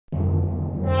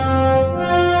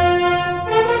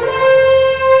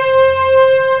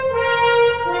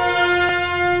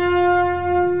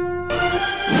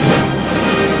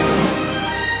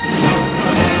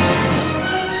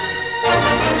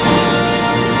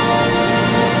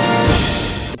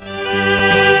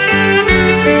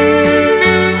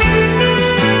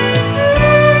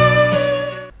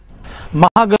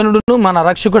మహాగణుడును మన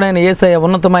రక్షకుడైన యేసయ్య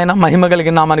ఉన్నతమైన మహిమ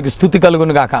కలిగిన నామానికి స్తుతి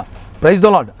కలుగును గాక. Praise the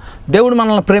lord. దేవుడు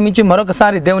మనల్ని ప్రేమించి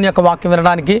మరొకసారి దేవుని యొక్క వాక్యం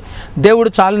వినడానికి దేవుడు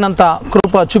చాలినంత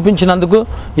కృప చూపించినందుకు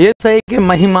యేసయ్యకి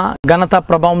మహిమ ఘనత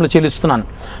ప్రభావములు చెల్లిస్తున్నాను.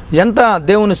 ఎంత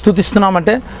దేవుని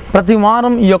స్తుతిస్తున్నామంటే ప్రతి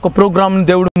వారం ఈ యొక్క ప్రోగ్రాంని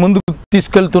దేవుడు ముందుకు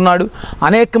తీసుకెళ్తున్నాడు.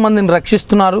 అనేక మందిని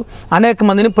రక్షిస్తున్నారు, అనేక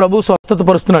మందిని ప్రభు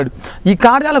స్వస్థతపరుస్తున్నాడు. ఈ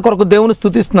కార్యాల కొరకు దేవుని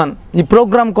స్తుతిస్తున్నాను. ఈ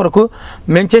ప్రోగ్రాం కొరకు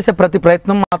మేము చేసే ప్రతి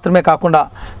ప్రయత్నం మాత్రమే కాకుండా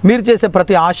మీరు చేసే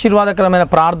ప్రతి ఆశీర్వాదకరమైన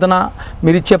ప్రార్థన,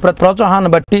 మీరు ఇచ్చే ప్రతి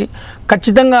ప్రోత్సాహాన్ని బట్టి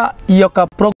ఖచ్చితంగా ఈ యొక్క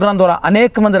ప్రోగ్రాం ద్వారా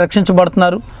అనేక మంది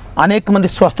రక్షించబడుతున్నారు, అనేక మంది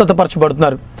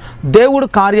స్వస్థతపరచబడుతున్నారు. దేవుడు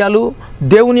కార్యాలు,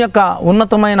 దేవుని యొక్క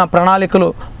ఉన్నతమైన ప్రణాళికలు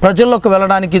ప్రజల్లోకి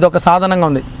వెళ్ళడానికి ఇది ఒక సాధనంగా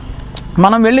ఉంది.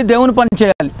 మనం వెళ్ళి దేవుని పని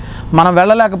చేయాలి. మనం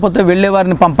వెళ్ళలేకపోతే వెళ్ళే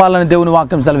వారిని పంపాలని దేవుని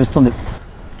వాక్యం సెలవిస్తుంది.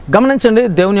 గమనించండి,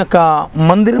 దేవుని యొక్క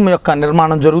మందిరం యొక్క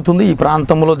నిర్మాణం జరుగుతుంది. ఈ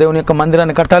ప్రాంతంలో దేవుని యొక్క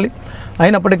మందిరాన్ని కట్టాలి.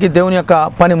 అయినప్పటికీ దేవుని యొక్క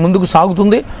పని ముందుకు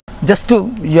సాగుతుంది. జస్ట్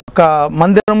ఈ యొక్క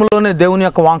మందిరంలోనే దేవుని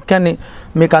యొక్క వాక్యాన్ని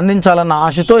మీకు అందించాలన్న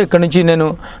ఆశతో ఇక్కడి నుంచి నేను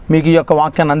మీకు ఈ యొక్క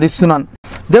వాక్యాన్ని అందిస్తున్నాను.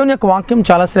 దేవుని యొక్క వాక్యం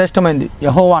చాలా శ్రేష్టమైంది.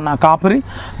 యెహోవా నా కాపరి,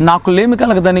 నాకు లేమి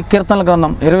కలగదని కీర్తనల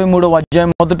గ్రంథం 23వ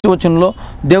అధ్యాయం 1వ వచనంలో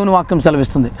దేవుని వాక్యం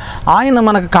సెలవిస్తుంది. ఆయన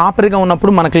మనకు కాపరిగా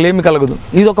ఉన్నప్పుడు మనకు లేమి కలగదు.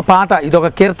 ఇదొక పాట,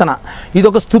 ఇదొక కీర్తన,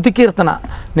 ఇదొక స్తుతి కీర్తన.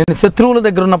 నేను శత్రువుల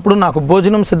దగ్గర ఉన్నప్పుడు నాకు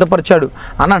భోజనం సిద్ధపరిచాడు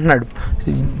అని అంటున్నాడు.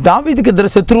 దావీదుకి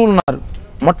 2 శత్రువులు ఉన్నారు.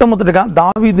 మొట్టమొదటిగా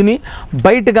దావీదుని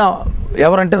బయటగా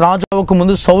ఎవరంటే రాజు అవ్వక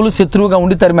ముందు సౌలు శత్రువుగా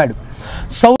ఉండి తరిమాడు.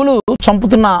 సౌలు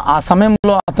చంపుతున్న ఆ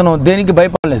సమయంలో అతను దేనికి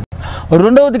భయపడలేదు.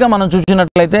 రెండవదిగా మనం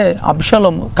చూసినట్లయితే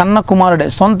అబ్షాలోము కన్న కుమారుడే,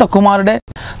 సొంత కుమారుడే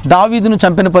దావీదును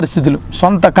చంపిన పరిస్థితులు,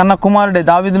 సొంత కన్న కుమారుడే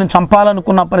దావీదును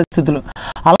చంపాలనుకున్న పరిస్థితులు.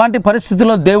 అలాంటి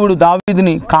పరిస్థితుల్లో దేవుడు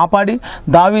దావీదుని కాపాడి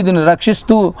దావీదుని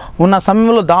రక్షిస్తూ ఉన్న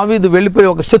సమయంలో దావీదు వెళ్ళిపోయి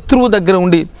ఒక శత్రువు దగ్గర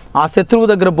ఉండి ఆ శత్రువు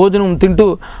దగ్గర భోజనం తింటూ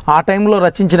ఆ టైంలో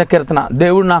రచించిన కీర్తన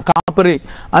దేవుడు నా కాపరి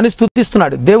అని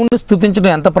స్తుతిస్తున్నాడు. దేవుణ్ణి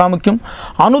స్తుతించడం ఎంత ప్రాముఖ్యం!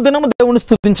 అనుదినము దేవుణ్ణి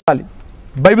స్తుతించాలి.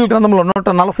 బైబిల్ గ్రంథంలో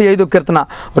 145వ కీర్తన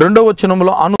 2వ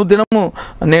వచనంలో అనుదినము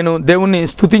నేను దేవుణ్ణి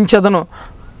స్తుతించదను,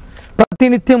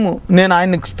 ప్రతినిత్యము నేను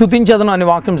ఆయన్ని స్తుతించదను అని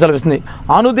వాక్యం సెలవిస్తుంది.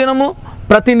 అనుదినము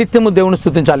ప్రతినిత్యము దేవుని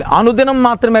స్తుతించాలి. అనుదినం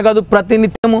మాత్రమే కాదు,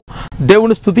 ప్రతినిత్యము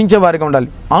దేవుని స్తుతించే వారిగా ఉండాలి.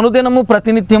 అనుదినము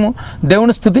ప్రతినిత్యము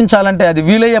దేవుని స్తుతించాలంటే అది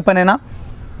వీలయ్యే పనేనా?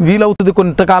 వీలవుతుంది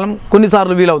కొంతకాలం,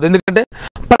 కొన్నిసార్లు వీలవుతుంది. ఎందుకంటే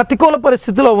ప్రతికూల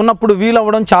పరిస్థితిలో ఉన్నప్పుడు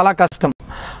వీలవ్వడం చాలా కష్టం.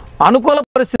 అనుకూల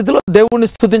పరిస్థితిలో దేవుణ్ణి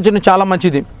స్తుతించడం చాలా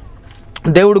మంచిది.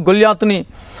 దేవుడు గొల్యాతుని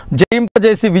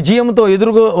జయింపజేసి విజయంతో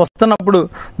ఎదురుగా వస్తున్నప్పుడు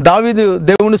దావీదు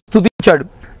దేవుని స్తుతించాడు.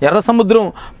 ఎర్ర సముద్రం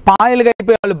పాయలుగా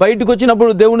అయిపోయి వాళ్ళు బయటకు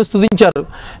వచ్చినప్పుడు దేవుని స్తుతించారు.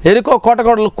 ఎరుకో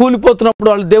కోటకోటలు కూలిపోతున్నప్పుడు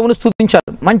వాళ్ళు దేవుని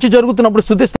స్తుతించారు. మంచి జరుగుతున్నప్పుడు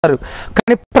స్తుతిస్తారు.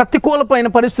 కానీ ప్రతికూలమైన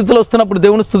పరిస్థితులు వస్తున్నప్పుడు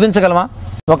దేవుని స్తుతించగలమా?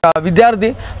 ఒక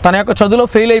విద్యార్థి తన యొక్క చదువులో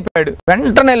ఫెయిల్ అయిపోయాడు,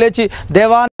 వెంటనే లేచి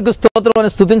దేవానికి స్తోత్రం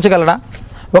అని స్తుతించగలడా?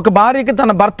 ఒక భార్యకి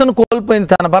తన భర్తను కోల్పోయింది,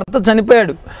 తన భర్త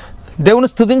చనిపోయాడు, దేవుని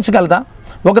స్తుతించగలదా?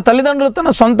 ఒక తల్లిదండ్రులు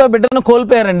తన సొంత బిడ్డను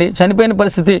కోల్పోయారండి, చనిపోయిన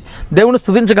పరిస్థితి, దేవుని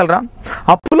స్తుతించగలరా?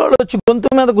 అప్పులో వచ్చి గొంతు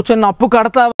మీద కూర్చొని అప్పు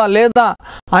కడతావా లేదా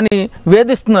అని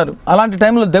వేధిస్తున్నారు. అలాంటి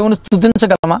టైంలో దేవుని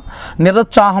స్తుతించగలమా?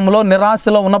 నిరుత్సాహంలో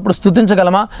నిరాశలో ఉన్నప్పుడు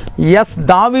స్తుతించగలమా? ఎస్,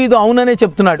 దావీదు అవుననే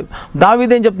చెప్తున్నాడు.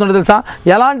 దావీదు ఏం చెప్తున్నాడు తెలుసా?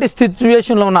 ఎలాంటి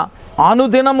సిచ్యువేషన్లో ఉన్నా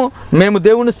అనుదినము మేము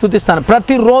దేవుని స్తుతిస్తాను,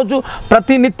 ప్రతిరోజు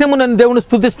ప్రతి నిత్యము నేను దేవుని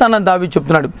స్తుతిస్తానని దావీదు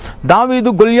చెప్తున్నాడు. దావీదు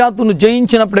గొల్యాతును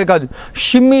జయించినప్పుడే కాదు,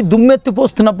 షిమ్మి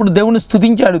దుమ్మెత్తిపోస్తున్నప్పుడు దేవుని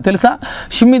స్తుతించాడు. తెలుసా?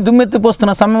 షిమ్మి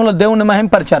దుమ్మెత్తిపోస్తున్న సమయంలో దేవుని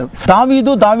మహింపరిచారు.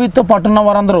 దావీదుతో పాటు ఉన్న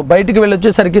వారందరూ బయటికి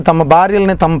వెళ్ళొచ్చేసరికి తమ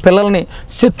భార్యలని తమ పిల్లల్ని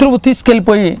శత్రువు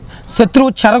తీసుకెళ్ళిపోయి శత్రువు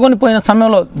చెరగొనిపోయిన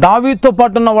సమయంలో దావీదుతో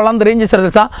పాటు ఉన్న వాళ్ళందరూ ఏం చేశారు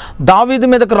తెలుసా? దావీదు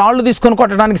మీదకి రాళ్ళు తీసుకొని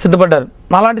కొట్టడానికి సిద్ధపడ్డారు.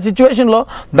 అలాంటి సిచ్యువేషన్లో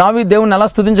దావీదు దేవుని ఎలా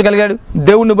స్తుతించగలిగాడు?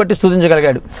 దేవుణ్ణి బట్టి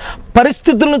స్తుతించగలిగాడు.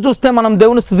 పరిస్థితులను చూస్తే మనం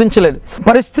దేవుని స్తుతించలేదు.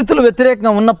 పరిస్థితులు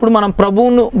వ్యతిరేకంగా ఉన్నప్పుడు మనం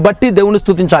ప్రభువును బట్టి దేవుని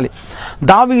స్తుతించాలి.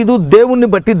 దావీదు దేవుణ్ణి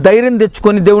బట్టి ధైర్యం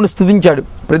తెచ్చుకొని దేవుని స్తుతించాడు.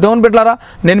 దేవుని బిడ్డలారా,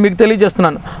 నేను మీకు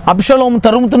తెలియజేస్తున్నాను, అబ్షాలోము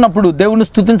తరుగుతున్నప్పుడు దేవుని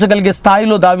స్తుతించగలిగే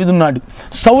స్థాయిలో దావీదున్నాడు.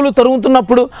 సౌలు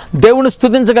తరుగుతున్నప్పుడు దేవుని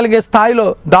స్తుతించగలిగే స్థాయిలో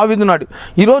దావీదున్నాడు.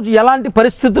 ఈరోజు ఎలాంటి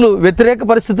పరిస్థితులు, వ్యతిరేక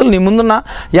పరిస్థితులు నీ ముందున్నా,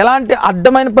 ఎలాంటి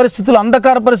అడ్డమైన పరిస్థితులు,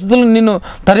 అంధకార పరిస్థితులు నిన్ను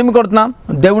తరిమి కొడుతున్నా,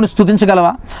 దేవుని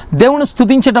స్తుతించగలవా? దేవుని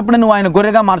స్తుతించేటప్పుడు నువ్వు ఆయన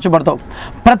గొర్రెగా మార్చబడతావు.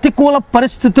 ప్రతికూల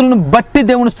పరిస్థితులను బట్టి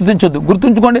దేవుని స్తుతించొద్దు.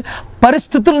 గుర్తుంచుకోండి,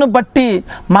 పరిస్థితులను బట్టి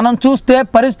మనం చూస్తే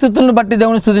పరిస్థితులను బట్టి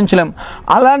దేవుని స్తుతించలేము.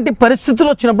 అలాంటి పరిస్థితులు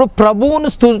వచ్చినప్పుడు ప్రభువును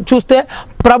చూస్తే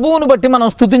ప్రభువును బట్టి మనం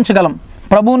స్తుతించగలం.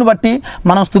 ప్రభువుని బట్టి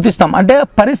మనం స్తుతిస్తాం. అంటే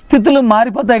పరిస్థితులు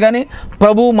మారిపోతాయి కానీ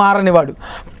ప్రభువు మారనివాడు.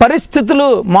 పరిస్థితులు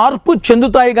మార్పు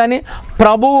చెందుతాయి కానీ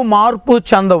ప్రభువు మార్పు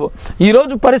చెందవు.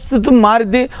 ఈరోజు పరిస్థితి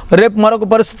మారిద్ది, రేపు మరొక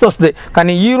పరిస్థితి వస్తుంది.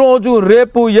 కానీ ఈరోజు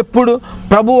రేపు ఎప్పుడు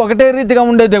ప్రభు ఒకటే రీతిగా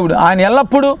ఉండే దేవుడు. ఆయన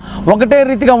ఎల్లప్పుడూ ఒకటే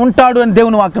రీతిగా ఉంటాడు అని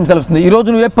దేవుని వాక్యం సెలవుస్తుంది. ఈరోజు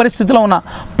నువ్వు ఏ పరిస్థితిలో ఉన్నా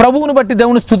ప్రభువుని బట్టి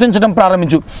దేవుని స్తుతించడం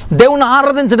ప్రారంభించు, దేవుని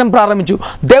ఆరాధించడం ప్రారంభించు,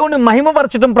 దేవుని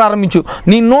మహిమపరచడం ప్రారంభించు.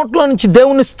 నీ నోట్లో నుంచి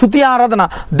దేవుని స్తుతి ఆరాధన,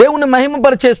 దేవుని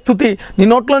మహిమపరిచే స్తుతి నీ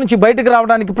నోట్లో నుంచి బయటకు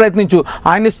రావడానికి ప్రయత్నించు.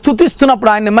 ఆయన్ని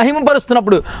స్తుతిస్తున్నప్పుడు, ఆయన్ని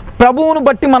మహిమపరుస్తున్నప్పుడు ప్రభువును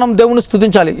బట్టి మనం దేవుని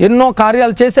స్తుతించాలి. ఎన్నో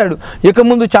కార్యాలు చేశాడు, ఇక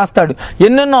ముందు చేస్తాడు.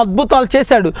 ఎన్నెన్నో అద్భుతాలు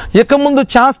చేశాడు, ఇక ముందు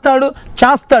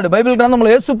చేస్తాడు. బైబిల్ గ్రంథంలో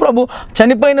యేసు ప్రభు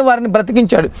చనిపోయిన వారిని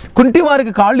బ్రతికించాడు, కుంటి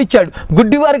వారికి కాళ్ళు ఇచ్చాడు,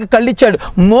 గుడ్డి వారికి కళ్ళు ఇచ్చాడు,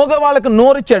 మోగవాళ్ళకి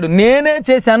నోరిచ్చాడు. నేనే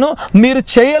చేశాను, మీరు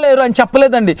చేయలేరు అని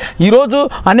చెప్పలేదండి. ఈరోజు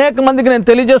అనేక మందికి నేను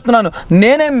తెలియజేస్తున్నాను,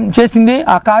 నేనేం చేసింది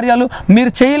ఆ కార్యాలు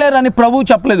మీరు చేయలేరు అని ప్రభువు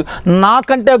చెప్పలేదు.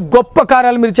 నాకంటే గొప్ప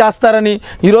కార్యాలు మీరు చేస్తారని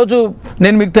ఈరోజు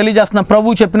నేను మీకు తెలియజేస్తున్నాను.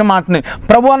 ప్రభువు చెప్పిన మాటని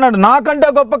ప్రభు అన్నాడు, నాకంటే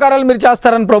గొప్ప కార్యాలు మీరు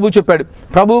చేస్తారని ప్రభువు చెప్పాడు.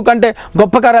 ప్రభువు కంటే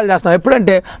గొప్ప కార్యాలు చేస్తాం.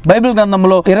 ఎప్పుడంటే బైబిల్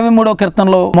గ్రంథంలో 23వ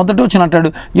కీర్తనలో మొదటి వచ్చిన అంటాడు,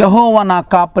 యెహోవా నా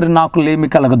కాపరి, నాకు లేమి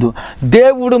కలగదు.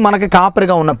 దేవుడు మనకి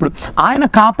కాపరిగా ఉన్నప్పుడు, ఆయన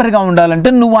కాపరిగా ఉండాలంటే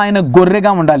నువ్వు ఆయన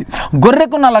గొర్రెగా ఉండాలి.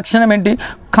 గొర్రెకున్న లక్షణం ఏంటి?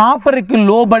 కాపరికి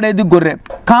లోబడేది గొర్రె,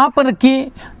 కాపరికి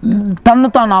తన్ను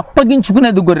తాను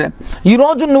అప్పగించుకునేది గొర్రె.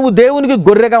 ఈరోజు నువ్వు దేవునికి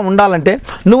గొర్రెగా ఉండాలంటే,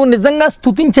 నువ్వు నిజంగా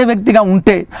స్తుతించే వ్యక్తిగా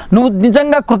ఉంటే, నువ్వు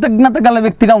నిజంగా కృతజ్ఞత గల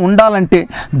వ్యక్తిగా ఉండాలంటే,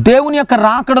 దేవుని యొక్క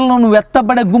రాకడలో నువ్వు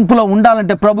ఎత్తబడే గుంపులో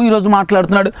ఉండాలంటే ప్రభు ఈరోజు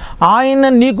మాట్లాడుతున్నాడు, ఆయన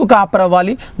నీకు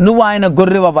కాపరవ్వాలి, నువ్వు ఆయన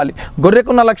గొర్రె అవ్వాలి.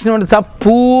 గొర్రెకున్న లక్షణం ఏంటి?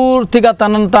 పూర్తిగా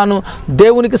తనను తాను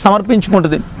దేవునికి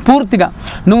సమర్పించుకుంటుంది. పూర్తిగా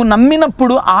నువ్వు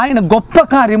నమ్మినప్పుడు ఆయన గొప్ప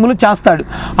కార్యములు చేస్తాడు.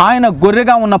 ఆయన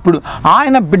గొర్రెగా ఉన్నప్పుడు,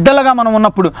 ఆయన బిడ్డలుగా మనం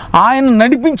ఉన్నప్పుడు, ఆయన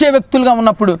నడిపించే వ్యక్తులుగా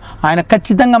ఉన్నప్పుడు ఆయన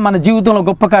ఖచ్చితంగా మన జీవితంలో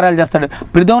గొప్ప కార్యాలు చేస్తాడు.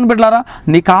 ప్రియదేవుని బిడ్డలారా,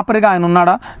 నీ కాపరిగా ఆయన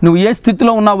ఉన్నాడా? నువ్వు ఏ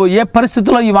స్థితిలో ఉన్నావో, ఏ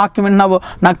పరిస్థితిలో ఈ వాక్యం విన్నావో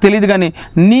నాకు తెలియదు, కానీ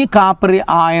నీ కాపరి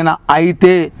ఆయన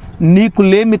అయితే నీకు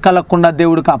లేమి కలగకుండా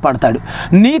దేవుడు కాపాడుతాడు.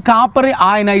 నీ కాపరి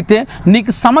ఆయన అయితే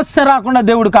నీకు సమస్య రాకుండా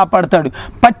దేవుడు కాపాడుతాడు.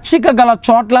 పచ్చిక గల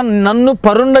చోట్ల నన్ను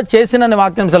పరుండ చేసినని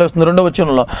వాక్యం సెలవుస్తుంది 2వ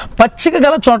వచనంలో. పచ్చిక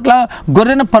గల చోట్ల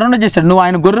గొర్రెను పరుండ చేశాడు. నువ్వు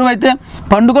ఆయన గొర్రె అయితే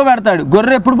పండుగ పెడతాడు.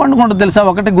 గొర్రె ఎప్పుడు పండుకుంటుందో తెలుసా?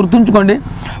 ఒకటి గుర్తుంచుకోండి,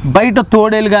 బయట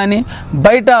తోడేలు కానీ,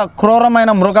 బయట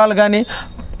క్రూరమైన మృగాలు కానీ,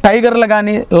 టైగర్లు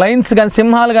కానీ, లైన్స్ కానీ,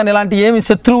 సింహాలు కానీ, ఇలాంటి ఏమి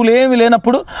శత్రువులు ఏమి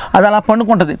లేనప్పుడు అది అలా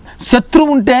పండుకుంటుంది.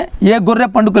 శత్రువు ఉంటే ఏ గొర్రె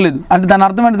పండుకోలేదు. అంటే దాని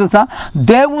అర్థం ఏంటో తెలుసా?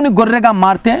 దేవుని గొర్రెగా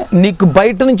మారితే నీకు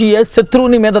బయట నుంచి ఏ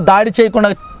శత్రువుని మీద దాడి చేయకుండా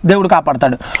దేవుడు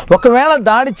కాపాడతాడు. ఒకవేళ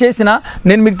దాడి చేసినా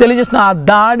నేను మీకు తెలియజేస్తున్న ఆ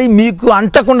దాడి మీకు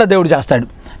అంటకుండా దేవుడు చేస్తాడు.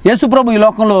 యేసుప్రభు ఈ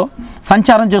లోకంలో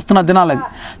సంచారం చేస్తున్న దినాలవి.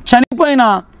 చనిపోయిన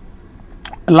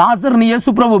లాజర్ని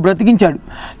యేసుప్రభు బ్రతికించాడు.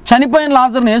 చనిపోయిన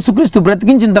లాజర్ని యేసుక్రీస్తు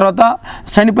బ్రతికించిన తర్వాత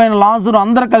చనిపోయిన లాజరు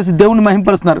అందరూ కలిసి దేవుని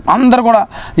మహింపరుస్తున్నారు. అందరూ కూడా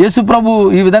యేసుప్రభు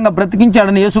ఈ విధంగా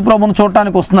బ్రతికించాడని యేసుప్రభుని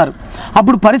చూడటానికి వస్తున్నారు.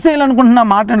 అప్పుడు పరిసయ్యులు అనుకుంటున్న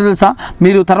మాట ఏంటో తెలుసా?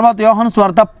 మీరు తర్వాత యోహాను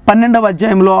సువార్త 12వ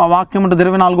అధ్యాయంలో ఆ వాక్యం ఉంటుంది,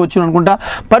 24 వచ్చిన అనుకుంటా.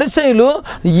 పరిసయ్యులు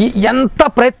ఎంత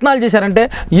ప్రయత్నాలు చేశారంటే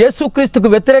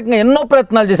యేసుక్రీస్తుకు వ్యతిరేకంగా ఎన్నో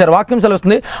ప్రయత్నాలు చేశారు. వాక్యం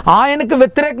సెలవుస్తుంది, ఆయనకు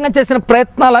వ్యతిరేకంగా చేసిన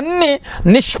ప్రయత్నాలన్నీ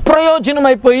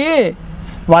నిష్ప్రయోజనమైపోయి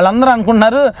వాళ్ళందరూ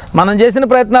అనుకుంటున్నారు మనం చేసిన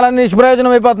ప్రయత్నాలన్నీ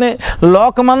నిష్ప్రయోజనం అయిపోతున్నాయి,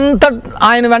 లోకమంతా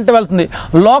ఆయన వెంట వెళ్తుంది,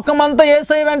 లోకమంతా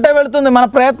యేసయ్య వెంట వెళుతుంది, మన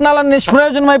ప్రయత్నాలన్నీ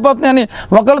నిష్ప్రయోజనం అయిపోతున్నాయి అని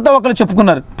ఒకరితో ఒకరు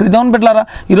చెప్పుకున్నారు. ప్రియదేవుని బిడ్డలారా,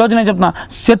 ఈరోజు నేను చెప్తున్నా,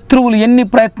 శత్రువులు ఎన్ని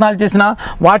ప్రయత్నాలు చేసినా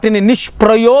వాటిని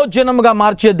నిష్ప్రయోజనముగా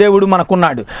మార్చే దేవుడు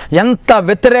మనకున్నాడు. ఎంత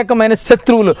వ్యతిరేకమైన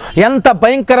శత్రువులు, ఎంత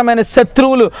భయంకరమైన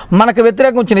శత్రువులు మనకు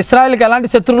వ్యతిరేకం వచ్చిన ఇశ్రాయేలుకి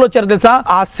ఎలాంటి శత్రువులు వచ్చారు తెలుసా?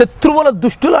 ఆ శత్రువుల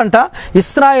దుష్టులు అంట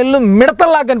ఇశ్రాయేలు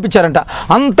మిడతల్లా కనిపించారంట.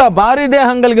 అంత భారీ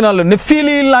దేహం కలిగిన వాళ్ళు,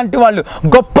 నెఫీలీ లాంటి వాళ్ళు,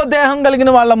 గొప్ప దేహం కలిగిన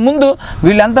వాళ్ళ ముందు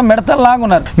వీళ్ళంతా మిడతల్లాగా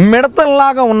ఉన్నారు.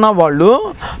 మిడతల్లాగా ఉన్న వాళ్ళు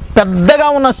పెద్దగా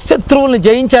ఉన్న శత్రువుల్ని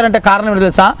జయించారంటే కారణం ఏంటో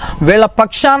తెలుసా? వీళ్ళ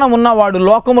పక్షాన ఉన్నవాడు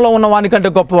లోకంలో ఉన్న వానికంటే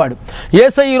గొప్పవాడు.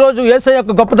 యేసయ్య ఈరోజు యేసయ్య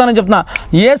యొక్క గొప్పతనం చెప్తున్నా,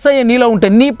 యేసయ్య నీలో ఉంటే,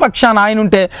 నీ పక్షాన ఆయన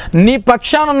ఉంటే, నీ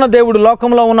పక్షాన ఉన్న దేవుడు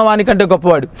లోకంలో ఉన్న వానికంటే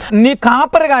గొప్పవాడు. నీ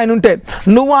కాపరిగా ఆయన ఉంటే,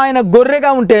 నువ్వు ఆయన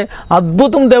గొర్రెగా ఉంటే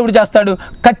అద్భుతం దేవుడు చేస్తాడు.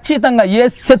 ఖచ్చితంగా ఏ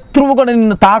శత్రువు కూడా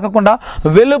నిన్ను తాకకుండా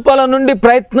వెలుపల నుండి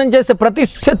ప్రయత్నం చేసే ప్రతి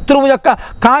శత్రువు యొక్క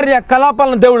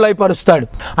కార్యకలాపాలను దేవుడు లయపరుస్తాడు.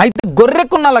 అయితే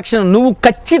గొర్రెకున్న లక్షణం, నువ్వు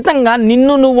ఖచ్చితంగా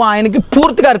నిన్ను నువ్వు ఆయనకి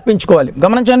పూర్తిగా అర్పించుకోవాలి.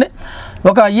 గమనించండి,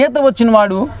 ఒక ఈత వచ్చిన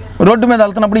వాడు రోడ్డు మీద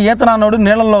వెళ్తున్నప్పుడు ఈత రానోడు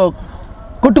నీళ్ళల్లో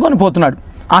కొట్టుకొని పోతున్నాడు.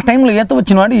 ఆ టైంలో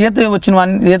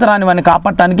ఈత రాని వాడిని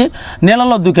కాపాడటానికి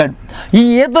నీళ్ళలో దూకాడు. ఈ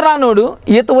ఈత రానోడు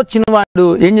ఈత వచ్చిన వాడు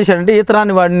ఏం చేశాడంటే ఈత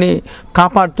రాని వాడిని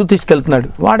కాపాడుతూ తీసుకెళ్తున్నాడు.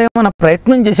 వాడేమైనా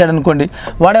ప్రయత్నం చేశాడు అనుకోండి,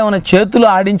 వాడేమైనా చేతులు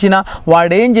ఆడించినా,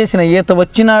 వాడేం చేసినా ఈత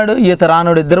వచ్చినాడు ఈత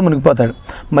రానోడు ఇద్దరు మునిగిపోతాడు.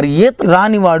 మరి ఈత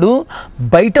రానివాడు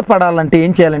బయటపడాలంటే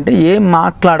ఏం చేయాలంటే ఏం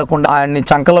మాట్లాడకుండా ఆయన్ని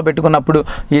చంకలో పెట్టుకున్నప్పుడు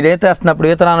ఈడేత వేస్తున్నప్పుడు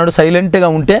ఈత రానోడు సైలెంట్గా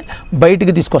ఉంటే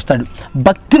బయటికి తీసుకొస్తాడు.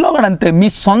 భక్తిలో కూడా అంతే. మీ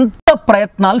సొంత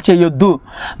ప్రయత్నాలు చేయొద్దు,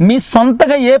 మీ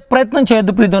సొంతగా ఏ ప్రయత్నం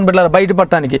చేయొద్దు. ప్రియమైన బిడ్డలారా,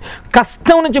 బయటపడటానికి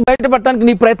కష్టం నుంచి బయటపడటానికి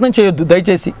నీ ప్రయత్నం చేయొద్దు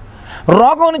దయచేసి.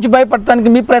 రోగం నుంచి భయపడటానికి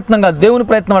మీ ప్రయత్నం కాదు, దేవుని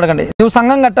ప్రయత్నం అడగండి. నువ్వు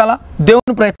సంఘం కట్టాలా,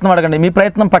 దేవుని ప్రయత్నం అడగండి. మీ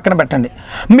ప్రయత్నం పక్కన పెట్టండి.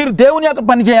 మీరు దేవుని యొక్క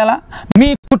పని చేయాలా, మీ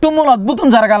కుటుంబంలో అద్భుతం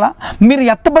జరగాల, మీరు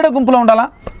ఎత్తబడే గుంపులో ఉండాలా,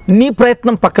 నీ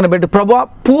ప్రయత్నం పక్కన పెట్టి ప్రభువా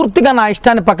పూర్తిగా నా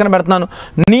ఇష్టాన్ని పక్కన పెడుతున్నాను,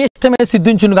 నీ ఇష్టమే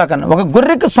సిద్ధించును కాక. ఒక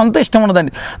గొర్రెకి సొంత ఇష్టం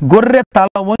ఉండదండి. గొర్రె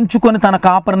తల వంచుకొని తన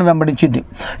కాపరిని వెంబడించింది.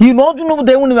 ఈరోజు నువ్వు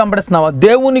దేవుణ్ణి వెంబడిస్తున్నావా?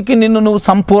 దేవునికి నిన్ను నువ్వు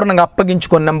సంపూర్ణంగా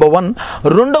అప్పగించుకొని నెంబర్ 1.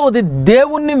 రెండవది,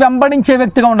 దేవుణ్ణి వెంబడించే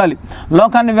వ్యక్తిగా ఉండాలి.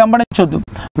 లోకాన్ని వెంబడించొద్దు,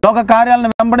 లోక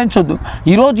కార్యాలను వెంబడించొద్దు.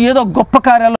 ఈరోజు ఏదో గొప్ప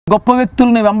కార్యాలు గొప్ప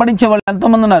వ్యక్తుల్ని వెంబడించే వాళ్ళు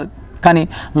ఎంతోమంది ఉన్నారు. కానీ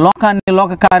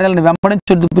లోక కార్యాలను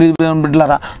వెంబడించొద్దు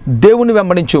బిడ్డలారా, దేవుని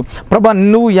వెంబడించు. ప్రభా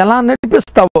నువ్వు ఎలా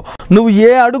నడిపిస్తావో, నువ్వు ఏ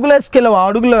అడుగులు వేసుకెళ్ళావో ఆ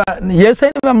అడుగులు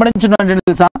యేసయ్యని వెంబడించడం అంటే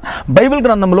తెలుసా? బైబిల్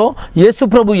గ్రంథంలో యేసు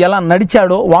ప్రభు ఎలా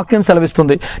నడిచాడో వాక్యం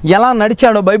సెలవిస్తుంది. ఎలా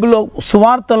నడిచాడో బైబిల్లో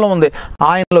సువార్తల్లో ఉంది.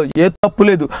 ఆయనలో ఏ తప్పు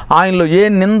లేదు, ఆయనలో ఏ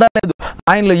నింద లేదు,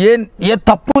 ఆయనలో ఏ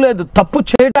తప్పు లేదు. తప్పు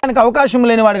చేయడానికి అవకాశం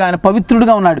లేనివాడిగా ఆయన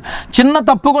పవిత్రుడిగా ఉన్నాడు. చిన్న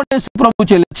తప్పు కూడా యేసు ప్రభు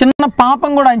చేయలేదు, చిన్న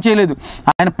పాపం కూడా ఆయన చేయలేదు.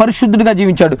 ఆయన పరిశుద్ధుడిగా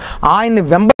జీవించాడు. ఆయన్ని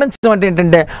వెంబడించడం అంటే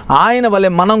ఏంటంటే ఆయన వల్లే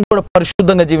మనం కూడా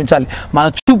పరిశుద్ధంగా జీవించాలి. మన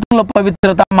చూపుల్లో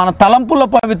పవిత్రత, మన తలంపుల్లో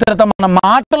పవిత్రత, మన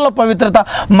మాటల్లో పవిత్రత,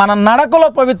 మన నడకలో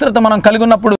పవిత్రత మనం కలిగి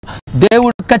ఉన్నప్పుడు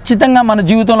దేవుడు ఖచ్చితంగా మన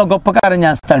జీవితంలో గొప్ప కార్యం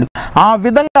చేస్తాడు. ఆ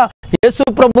విధంగా యేసు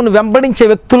ప్రభువును వెంబడించే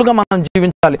వ్యక్తులుగా మనం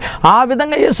జీవించాలి. ఆ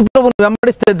విధంగా యేసు ప్రభువును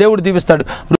వెంబడిస్తే దేవుడు దీవిస్తాడు.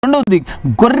 రెండవది,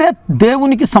 గొర్రె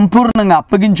దేవునికి సంపూర్ణంగా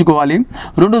అప్పగించుకోవాలి.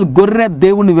 రెండవది, గొర్రె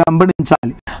దేవుని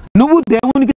వెంబడించాలి. నువ్వు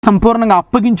దేవునికి సంపూర్ణంగా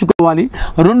అప్పగించుకోవాలి.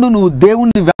 రెండు, నువ్వు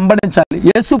దేవుణ్ణి వెంబడించాలి.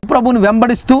 యేసు ప్రభువుని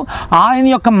వెంబడిస్తూ ఆయన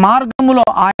యొక్క మార్గంలో,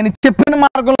 ఆయన చెప్పిన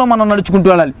మార్గంలో మనం నడుచుకుంటూ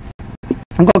వెళ్ళాలి.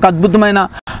 ఇంకొక అద్భుతమైన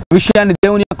విషయాన్ని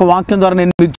దేవుని యొక్క వాక్యం ద్వారా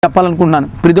నేను మీకు చెప్పాలనుకుంటున్నాను.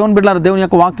 దేవుని బిడ్డలారా, దేవుని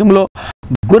యొక్క వాక్యంలో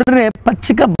గొర్రె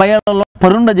పచ్చిక బయళ్ళలో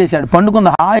పరుండ చేశాడు. పండుకుంది,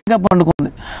 హాయిగా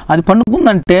పండుకుంది. అది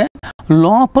పండుకుందంటే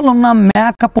లోపల ఉన్న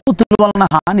మేకపోతుల వలన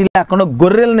హాని లేకుండా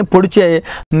గొర్రెల్ని పొడిచే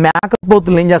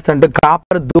మేకపోతులు ఏం చేస్తాడంటే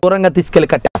కాపరి దూరంగా తీసుకెళ్ళి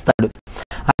కట్టేస్తాడు.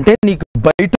 అంటే నీకు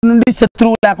బయట నుండి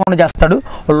శత్రువు లేకుండా చేస్తాడు,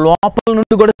 లోపల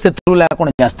నుండి కూడా శత్రువు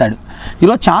లేకుండా చేస్తాడు.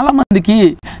 ఈరోజు చాలామందికి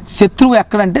శత్రువు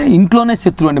ఎక్కడంటే ఇంట్లోనే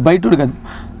శత్రువు అండి, బయటడు కాదు.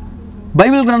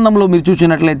 బైబిల్ గ్రంథంలో మీరు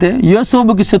చూసినట్లయితే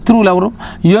యోసేపుకి శత్రువులు ఎవరు?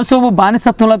 యోసేపు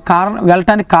బానిసత్వంలో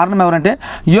వెళ్ళటానికి కారణం ఎవరంటే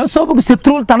యోసేపుకి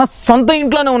శత్రువులు తన సొంత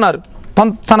ఇంట్లోనే ఉన్నారు.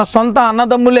 తన సొంత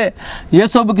అన్నదమ్ములే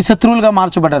యోసేపుకి శత్రువులుగా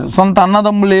మార్చబడ్డారు. సొంత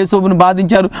అన్నదమ్ములు యేసోబుని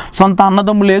బాధించారు, సొంత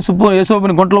అన్నదమ్ములు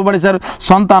యేసోబుని గుంటలో పడేశారు,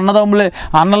 సొంత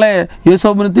అన్నలే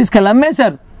యేసోబుని తీసుకెళ్ళి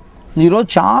అమ్మేశారు. ఈరోజు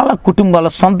చాలా కుటుంబాల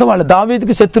సొంత వాళ్ళు,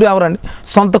 దావీదుకి శత్రువు ఎవరండి?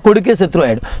 సొంత కొడుకే శత్రువు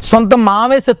అయ్యాడు, సొంత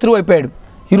మావే శత్రువు అయిపోయాడు.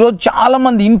 ఈరోజు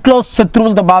చాలామంది ఇంట్లో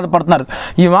శత్రువులతో బాధపడుతున్నారు.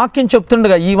 ఈ వాక్యం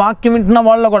చెప్తుండగా ఈ వాక్యం వింటున్న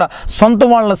వాళ్ళు కూడా సొంత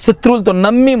వాళ్ళ శత్రువులతో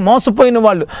నమ్మి మోసపోయిన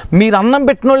వాళ్ళు, మీరు అన్నం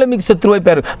పెట్టిన వాళ్ళే మీకు శత్రువు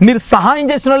అయిపోయారు, మీరు సహాయం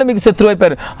చేసిన వాళ్ళే మీకు శత్రువు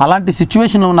అయిపోయారు. అలాంటి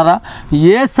సిచ్యువేషన్లో ఉన్నారా?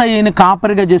 యేసయ్యని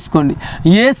కాపరిగా చేసుకోండి,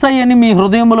 యేసయ్యని మీ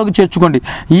హృదయంలోకి చేర్చుకోండి,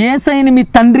 యేసయ్యని మీ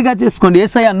తండ్రిగా చేసుకోండి.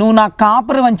 యేసయ్య నువ్వు నా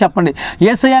కాపరి అని చెప్పండి.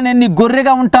 యేసయ్య నేను నీ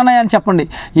గొర్రెగా ఉంటానా అని చెప్పండి.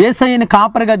 యేసయ్యని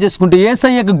కాపరిగా చేసుకుంటే,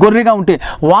 యేసయ్యకి గొర్రెగా ఉంటే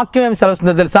వాక్యం ఏమి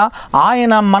సెలవుస్తుందో తెలుసా?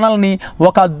 ఆయన మనల్ని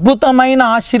ఒక అద్భుతమైన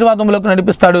ఆశీర్వాదంలోకి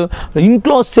నడిపిస్తాడు.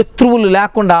 ఇంట్లో శత్రువులు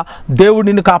లేకుండా దేవుడు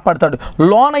నిన్ను కాపాడుతాడు.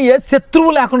 లోన ఏ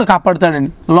శత్రువు లేకుండా కాపాడుతాడండి.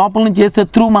 లోపల నుంచి ఏ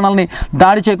శత్రువు మనల్ని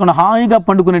దాడి చేయకుండా హాయిగా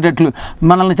పండుకునేటట్లు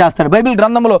మనల్ని చేస్తాడు. బైబిల్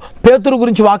గ్రంథంలో పేతురు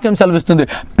గురించి వాక్యం సెలవిస్తుంది.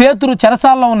 పేతురు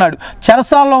చెరసాల్లో ఉన్నాడు.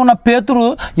 చెరసాల్లో ఉన్న పేతురు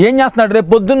ఏం చేస్తున్నాడు? రేపు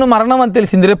పొద్దున్న మరణం అని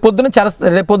తెలిసింది. రేపు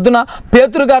పొద్దున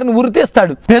పేతురు గారిని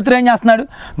ఉరితేస్తాడు. పేతురు ఏం చేస్తున్నాడు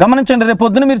గమనించండి. రేపు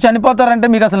పొద్దున మీరు చనిపోతారంటే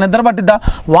మీకు అసలు నిద్ర పట్టిద్దా?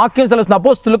 వాక్యం సెలవుస్తుంది.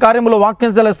 అపోస్తుల కార్యంలో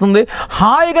వాక్యం సెలవుస్తుంది.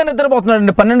 హాయిగా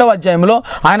నిద్రపోతున్నాడు. 12వ అధ్యాయంలో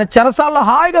ఆయన చెరసాల్లో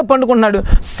హాయిగా పండుకుంటున్నాడు.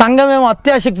 సంఘమేమో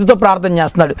అత్యాశక్తితో ప్రార్థన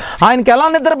చేస్తున్నాడు. ఆయనకి ఎలా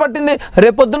నిద్ర పట్టింది?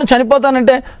 రేపొద్దున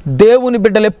చనిపోతానంటే దేవుని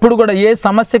బిడ్డలు ఎప్పుడు కూడా ఏ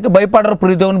సమస్యకి భయపడరు.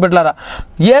 ఇప్పుడు దేవుని బిడ్డలారా,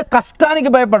 ఏ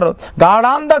కష్టానికి భయపడరు.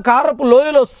 గాఢాంధకారపు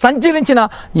లోయలో సంచరించిన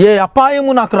ఏ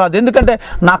అపాయము నాకు రాదు. ఎందుకంటే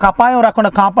నాకు అపాయం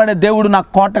రాకుండా కాపాడే దేవుడు నాకు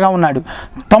కోటగా ఉన్నాడు.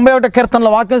 91వ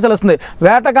కీర్తనలో వాక్యం సెలవుస్తుంది.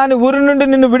 వేటగాని ఊరి నుండి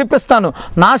నిన్ను విడిపిస్తాను,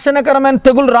 నాశనకరమైన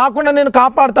తెగులు రాకుండా నేను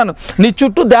కాపాడుతాను, నీ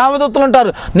చుట్టూ దేవదూతలు ఉంటారు,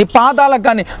 చూస్తారు. నీ పాదాలకు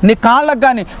కానీ నీ కాళ్ళకు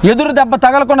కానీ ఎదురు దెబ్బ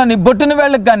తగలకుండా, నీ బొట్టిన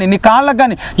వేళ్ళకి కానీ నీ కాళ్ళకు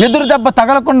కానీ ఎదురు దెబ్బ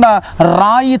తగలకుండా,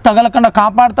 రాయి తగలకుండా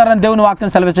కాపాడతారని దేవుని వాక్యం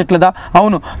సెలవించట్లేదా?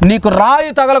 అవును, నీకు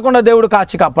రాయి తగలకుండా దేవుడు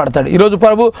కాచి కాపాడతాడు. ఈరోజు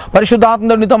ప్రభు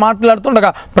పరిశుద్ధాత్మ నీతో మాట్లాడుతుండగా,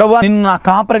 ప్రభు నిన్ను నా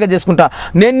కాపరిగా చేసుకుంటా,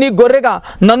 నేను నీ గొర్రెగా,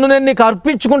 నన్ను నేను నీకు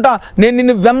అర్పించుకుంటా, నేను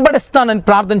నిన్ను వెంబడిస్తానని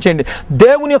ప్రార్థన చేయండి.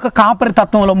 దేవుని యొక్క కాపరి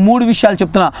తత్వంలో 3 విషయాలు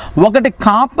చెప్తున్నా. ఒకటి,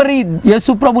 కాపరి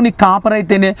యేసు ప్రభు నీ కాపరి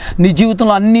అయితేనే నీ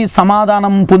జీవితంలో అన్ని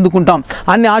సమాధానం పొందుకుంటాం,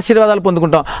 అన్ని ఆశీర్వాదాలు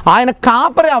పొందుకుంటాం. ఆయన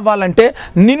కాపరి అవ్వాలంటే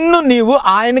నిన్ను నీవు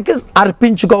ఆయనకి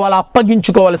అర్పించుకోవాలి,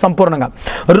 అప్పగించుకోవాలి సంపూర్ణంగా.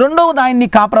 రెండవది, ఆయన్ని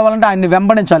కాపరి అవ్వాలంటే ఆయన్ని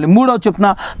వెంబడించాలి. మూడవది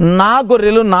చెప్తున్నా, నా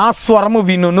గొర్రెలు నా స్వరము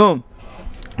వినును.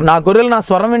 నా గొర్రెలు నా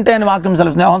స్వరం వింటే అని వాక్యం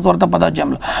సెలవుస్తుంది యోహాను సువార్త 10వ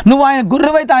అధ్యాయంలో. నువ్వు ఆయన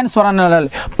గొర్రెవైతే ఆయన స్వరాన్ని వినాలి,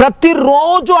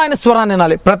 ప్రతిరోజు ఆయన స్వరాన్ని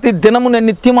వినాలి. ప్రతి దినము నేను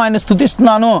నిత్యం ఆయన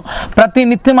స్తుతిస్తున్నాను, ప్రతి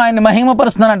నిత్యం ఆయన్ని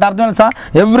మహిమపరుస్తున్నాను అంటే అర్థం తెలుసా?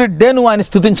 ఎవ్రీ డే నువ్వు ఆయన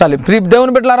స్తుతించాలి. ప్రియ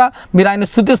దేవుని బిడ్డలారా, మీరు ఆయన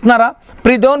స్తుతిస్తున్నారా?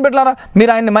 ప్రియ దేవుని బిడ్డలారా,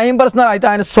 మీరు ఆయన్ని మహిమపరుస్తున్నారా? అయితే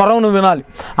ఆయన స్వరం నువ్వు వినాలి.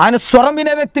 ఆయన స్వరం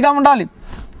వినే వ్యక్తిగా ఉండాలి.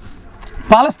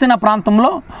 పాలస్తీనా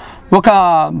ప్రాంతంలో ఒక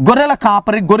గొర్రెల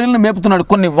కాపరి గొర్రెలను మేపుతున్నాడు.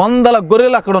 కొన్ని వందల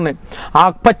గొర్రెలు అక్కడ ఉన్నాయి. ఆ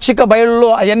పచ్చిక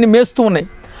బయళ్ళలో అవన్నీ మేస్తూ ఉన్నాయి.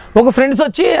 ఒక ఫ్రెండ్స్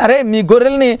వచ్చి, అరే మీ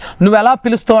గొర్రెల్ని నువ్వు ఎలా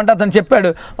పిలుస్తావు అంటే అతను చెప్పాడు,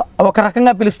 ఒక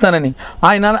రకంగా పిలుస్తానని.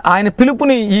 ఆయన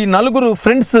పిలుపుని ఈ 4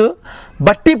 ఫ్రెండ్స్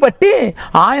బట్టి పట్టి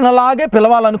ఆయనలాగే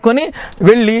పిలవాలనుకొని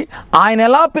వెళ్ళి ఆయన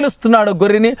ఎలా పిలుస్తున్నాడో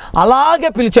గొర్రెని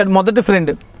అలాగే పిలిచాడు. మొదటి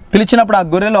ఫ్రెండ్ పిలిచినప్పుడు ఆ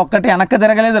గొర్రెలు ఒక్కటి వెనక్కి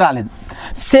తిరగలేదు, రాలేదు.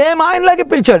 సేమ్ ఆయనలాగే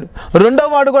పిలిచాడు. రెండో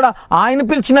వాడు కూడా ఆయన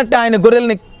పిలిచినట్టే ఆయన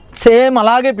గొర్రెల్ని సేమ్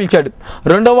అలాగే పిలిచాడు.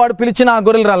 రెండో వాడు పిలిచిన ఆ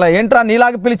గొర్రెలు రాలా, ఏంట్రా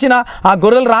నీలాగే పిలిచినా ఆ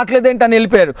గొర్రెలు రావట్లేదేంటి అని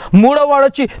వెళ్ళిపోయారు. మూడో వాడు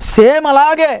వచ్చి సేమ్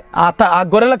అలాగే ఆ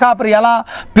గొర్రెల కాపరి ఎలా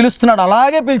పిలుస్తున్నాడు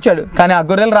అలాగే పిలిచాడు, కానీ ఆ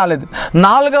గొర్రెలు రాలేదు.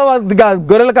 4వ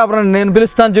గొర్రెల కాపరి నేను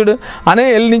పిలుస్తాను చూడు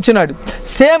అని వెళ్ళి నించున్నాడు.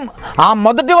 సేమ్ ఆ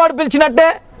మొదటి వాడు పిలిచినట్టే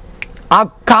ఆ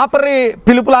కాపరి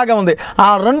పిలుపులాగా ఉంది. ఆ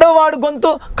రెండో వాడు గొంతు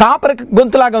కాపరి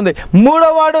గొంతులాగా ఉంది. మూడో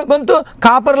వాడు గొంతు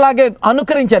కాపరిలాగే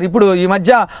అనుకరించారు. ఇప్పుడు ఈ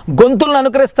మధ్య గొంతులను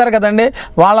అనుకరిస్తారు కదండి,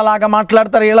 వాళ్ళలాగా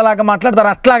మాట్లాడతారు, వీళ్ళలాగా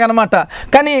మాట్లాడతారు, అట్లాగనమాట.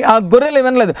 కానీ ఆ గొర్రెలు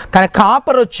వినలేదు. కానీ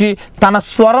కాపరి వచ్చి తన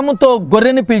స్వరముతో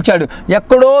గొర్రెని పిలిచాడు.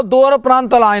 ఎక్కడో దూర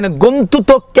ప్రాంతంలో ఆయన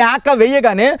గొంతుతో కేక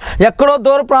వేయగానే ఎక్కడో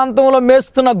దూర ప్రాంతంలో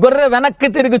మేస్తున్న గొర్రె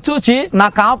వెనక్కి తిరిగి చూసి నా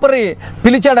కాపరి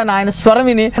పిలిచాడని ఆయన స్వరం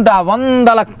విని ఆ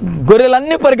 100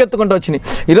 గొర్రెలన్నీ పరిగెత్తుకుంటూ వచ్చినాయి.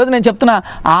 ఈరోజు నేను చెప్తున్నా,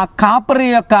 ఆ కాపరి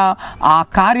యొక్క ఆ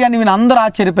కార్యాన్ని విని అందరూ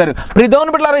ఆశ్చర్యపోయారు. ప్రియ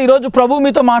దేవుని బిడ్డలారా, ఈరోజు ప్రభు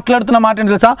మీతో మాట్లాడుతున్న మాట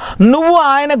ఏంటి తెలుసా? నువ్వు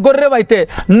ఆయన గొర్రెవైతే,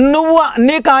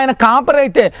 నీకు ఆయన కాపరి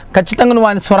అయితే ఖచ్చితంగా నువ్వు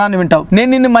ఆయన స్వరాన్ని వింటావు. నేను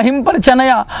నిన్ను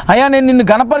మహిమపరిచానయ్యా, అయ్యా నేను నిన్ను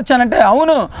గణపరిచానంటే,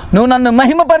 అవును నువ్వు నన్ను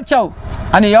మహిమపరిచావు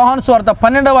అని యోహాను సువార్త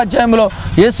 12వ అధ్యాయంలో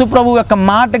యేసు ప్రభు యొక్క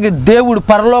మాటకి దేవుడు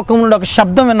పరలోకం నుండి ఒక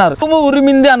శబ్దం విన్నారు.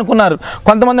 ఉరిమింది అనుకున్నారు.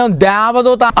 కొంతమంది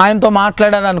దేవదూత ఆయనతో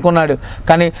మాట్లాడాడు అనుకున్నాడు.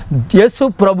 కానీ యేసు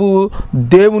ప్రభువు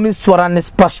దేవుని స్వరాన్ని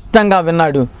స్పష్టంగా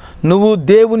విన్నాడు. నువ్వు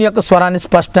దేవుని యొక్క స్వరాన్ని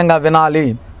స్పష్టంగా వినాలి.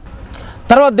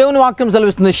 తర్వాత దేవుని వాక్యం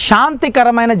సెలవిస్తుంది,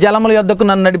 శాంతికరమైన జలముల యొద్దకు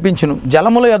నన్ను నడిపించును.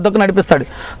 జలముల యొద్దకు నడిపిస్తాడు.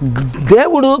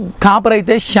 దేవుడు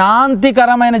కాపరైతే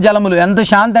శాంతికరమైన జలములు, ఎంత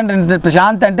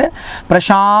శాంతి అంటే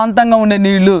ప్రశాంతంగా ఉండే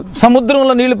నీళ్లు.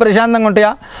 సముద్రంలో నీళ్లు ప్రశాంతంగా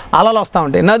ఉంటాయా? అలలు వస్తూ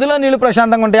ఉంటాయి. నదిలో నీళ్లు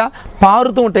ప్రశాంతంగా ఉంటాయా?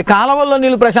 పారుతూ ఉంటాయి. కాలువల్లో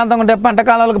నీళ్లు ప్రశాంతంగా ఉంటాయి, పంట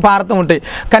కాలువలకు పారుతూ ఉంటాయి.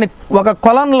 కానీ ఒక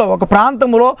కొలంలో, ఒక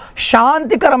ప్రాంతంలో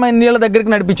శాంతికరమైన నీళ్ళ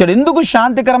దగ్గరికి నడిపించాడు. ఎందుకు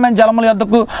శాంతికరమైన జలముల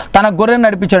యొద్దకు తన గొర్రెని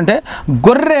నడిపించాడంటే,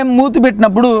 గొర్రె మూతి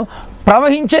పెట్టినప్పుడు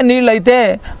ప్రవహించే నీళ్ళు అయితే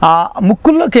ఆ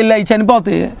ముక్కుల్లోకి వెళ్ళి అవి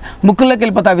చనిపోతాయి, ముక్కుల్లోకి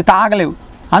వెళ్ళిపోతాయి, అవి తాగలేవు.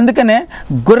 అందుకనే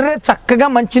గొర్రె చక్కగా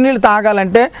మంచినీళ్ళు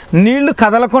తాగాలంటే నీళ్లు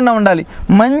కదలకుండా ఉండాలి.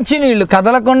 మంచి నీళ్లు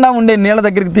కదలకుండా ఉండే నీళ్ళ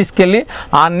దగ్గరికి తీసుకెళ్ళి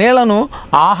ఆ నీళ్లను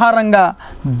ఆహారంగా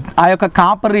ఆ యొక్క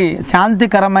కాపరి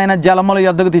శాంతికరమైన జలముల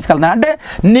యొద్దకు తీసుకెళ్తాను. అంటే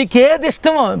నీకేది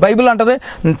ఇష్టమో, బైబిల్ అంటది,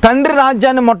 తండ్రి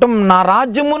రాజ్యాన్ని నా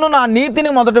రాజ్యమును నా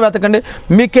నీతిని మొదట వెతకండి,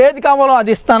 మీకేది కావాలో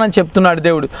అది ఇస్తానని చెప్తున్నాడు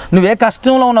దేవుడు. నువ్వే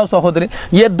కష్టంలో ఉన్నావు సహోదరి,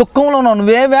 ఏ దుఃఖంలో ఉన్నావు,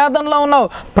 నువ్వే వేదనలో ఉన్నావు,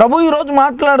 ప్రభు ఈరోజు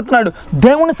మాట్లాడుతున్నాడు.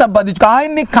 దేవుని సంపాదించుకో.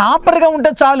 ఆయన్ని కాపరిగా ఉంటే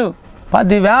చాలు.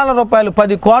 10,000 రూపాయలు,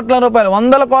 10 కోట్ల రూపాయలు,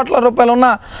 100 కోట్ల రూపాయలు ఉన్నా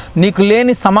నీకు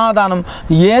లేని సమాధానం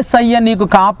యేసయ్య నీకు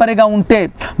కాపరిగా ఉంటే,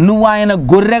 నువ్వు ఆయన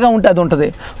గొర్రెగా ఉంటే అది ఉంటుంది.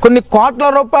 కొన్ని కోట్ల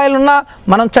రూపాయలున్నా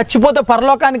మనం చచ్చిపోతే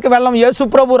పరలోకానికి వెళ్ళం.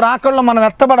 యేసుప్రభు రాకడలో మనం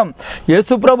ఎత్తబడం.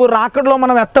 యేసుప్రభు రాకడలో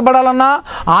మనం ఎత్తబడాలన్నా,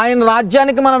 ఆయన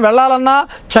రాజ్యానికి మనం వెళ్ళాలన్నా,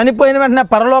 చనిపోయిన వెంటనే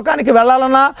పరలోకానికి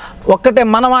వెళ్ళాలన్నా ఒక్కటే,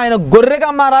 మనం ఆయన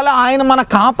గొర్రెగా మారాలి, ఆయన మన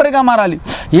కాపరిగా మారాలి.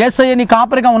 యేసయ్య నీ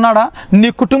కాపరిగా ఉన్నాడా?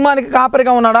 నీ కుటుంబానికి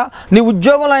కాపరిగా ఉన్నాడా? నీ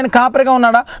ఉద్యోగంలో ఆయన కాపరిగా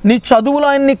ఉన్నాడా? నీ చదువులో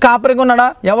ఆయన నీ కాపరిగా ఉన్నాడా?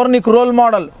 ఎవరు నీకు role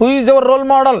model? Who is your role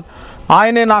model?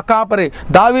 ఆయనే నా కాపరి.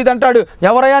 దావీదు అంటాడు,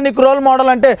 ఎవరయ్యా నీకు రోల్ మోడల్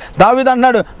అంటే, దావీదు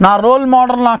అంటున్నాడు, నా రోల్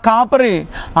మోడల్ నా కాపరి,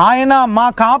 ఆయన మా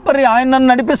కాపరి, ఆయన నన్ను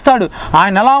నడిపిస్తాడు.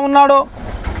 ఆయన ఎలా ఉన్నాడో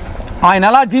ఆయన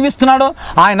ఎలా జీవిస్తున్నాడో,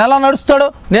 ఆయన ఎలా నడుస్తాడో,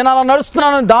 నేను అలా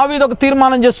నడుస్తున్నానని దావీదు ఒక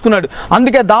తీర్మానం చేసుకున్నాడు.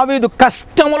 అందుకే దావీదు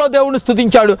కష్టంలో దేవుడిని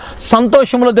స్తుతించాడు,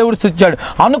 సంతోషంలో దేవుడిని స్తుతించాడు,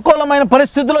 అనుకూలమైన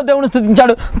పరిస్థితుల్లో దేవుడిని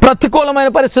స్తుతించాడు,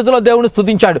 ప్రతికూలమైన పరిస్థితుల్లో దేవుడిని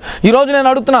స్తుతించాడు. ఈరోజు నేను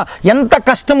అడుగుతున్నా, ఎంత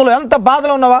కష్టంలో ఎంత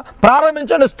బాధలో ఉన్నావా,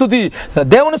 ప్రారంభించండి స్తుతి,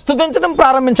 దేవుని స్తుతించడం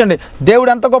ప్రారంభించండి. దేవుడు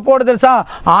ఎంత గొప్పవాడో తెలుసా?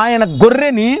 ఆయన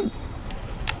గొర్రెని,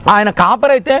 ఆయన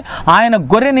కాపరైతే ఆయన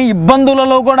గొర్రెని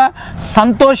ఇబ్బందులలో కూడా,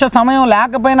 సంతోష సమయం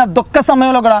లేకపోయినా దుఃఖ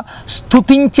సమయంలో కూడా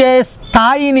స్తుతించే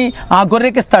స్థాయిని ఆ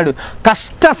గొర్రెకిస్తాడు.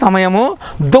 కష్ట సమయము,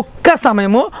 దుఃఖ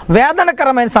సమయము,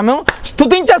 వేదనకరమైన సమయం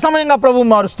స్తుతించే సమయంగా ప్రభువు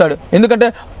మారుస్తాడు. ఎందుకంటే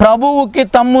ప్రభువుకి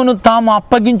తమ్మును తాము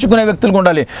అప్పగించుకునే వ్యక్తులకు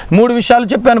ఉండాలి. 3 విషయాలు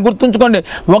చెప్పాను, గుర్తుంచుకోండి.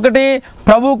 ఒకటి,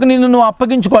 ప్రభువుకి నిన్ను నువ్వు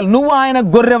అప్పగించుకోవాలి. నువ్వు ఆయన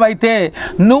గొర్రెవైతే,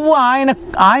 నువ్వు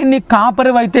ఆయన్ని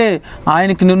కాపరివైతే,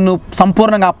 ఆయనకి నిన్ను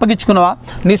సంపూర్ణంగా అప్పగించుకున్నావా?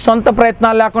 నీ సొంత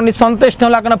ప్రయత్నాలు లేకుండా, నీ సొంత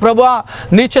ఇష్టం లేకుండా, ప్రభువా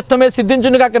నీ చిత్తమే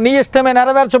సిద్ధించును కాక, నీ ఇష్టమే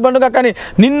నెరవేర్చబడును కాక అని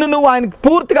నిన్ను నువ్వు ఆయనకి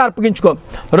పూర్తిగా అర్పగించుకో.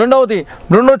 రెండవది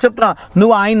చెప్తున్నా,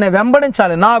 నువ్వు ఆయన్ని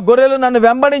వెంబడించాలి. నా గొర్రెలు నన్ను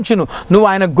వెంబడించును. నువ్వు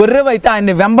ఆయన గొర్రెవైతే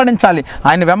ఆయన్ని వెంబడించాలి.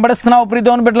 ఆయన వెంబడిస్తున్నావు ప్రియ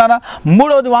దేవుని బిడ్డలారా.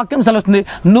 మూడవది వాక్యం సెలవుస్తుంది,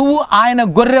 నువ్వు ఆయన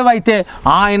గొర్రెవైతే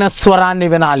ఆయన స్వరాన్ని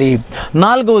వినాలి.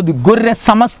 నాలుగవది, గొర్రె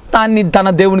సమస్తాన్ని తన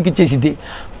దేవునికి ఇచ్చేసింది.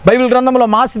 బైబిల్ గ్రంథంలో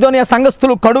మాసిదోనియా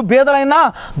సంఘస్థులు కడు భేదలైనా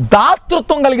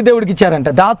దాతృత్వం కలిగి దేవుడికి ఇచ్చారంట.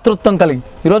 దాతృత్వం కలిగి.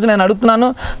 ఈరోజు నేను అడుగుతున్నాను,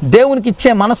 దేవునికి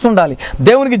ఇచ్చే మనసు ఉండాలి,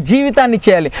 దేవునికి జీవితాన్ని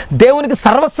ఇచ్చేయాలి, దేవునికి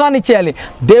సర్వస్వాన్ని ఇచ్చేయాలి,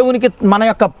 దేవునికి మన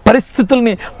యొక్క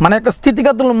పరిస్థితుల్ని, మన యొక్క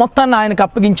స్థితిగతులను మొత్తాన్ని ఆయనకు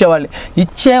అప్పగించేవాళ్ళు.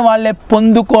 ఇచ్చేవాళ్ళే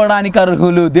పొందుకోవడానికి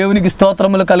అర్హులు. దేవునికి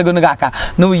స్తోత్రములు కలుగును గాక.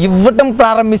 నువ్వు ఇవ్వటం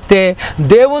ప్రారంభిస్తే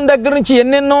దేవుని దగ్గర నుంచి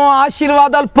ఎన్నెన్నో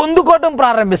ఆశీర్వాదాలు పొందుకోవటం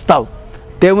ప్రారంభిస్తావు.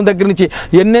 దేవుని దగ్గర నుంచి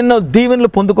ఎన్నెన్నో దీవెనలు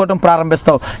పొందుకోవటం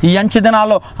ప్రారంభిస్తావు. ఈ అంచె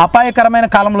దినాల్లో అపాయకరమైన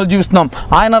కాలంలో జీవిస్తున్నాం.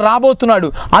 ఆయన రాబోతున్నాడు,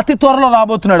 అతి త్వరలో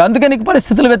రాబోతున్నాడు. అందుకే నీకు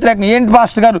పరిస్థితులు వ్యతిరేకంగా, ఏంటి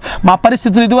పాస్టర్ గారు మా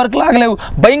పరిస్థితులు ఇదివరకు లాగలేవు,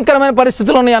 భయంకరమైన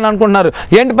పరిస్థితులు ఉన్నాయి అని అనుకుంటున్నారు.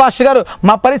 ఏంటి పాస్టర్ గారు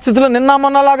మా పరిస్థితులు నిన్న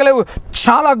మొన్న లాగలేవు,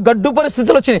 చాలా గడ్డు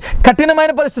పరిస్థితులు వచ్చినాయి,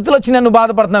 కఠినమైన పరిస్థితులు వచ్చి నేను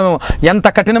బాధపడుతున్నామేమో. ఎంత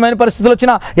కఠినమైన పరిస్థితులు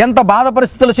వచ్చినా, ఎంత బాధ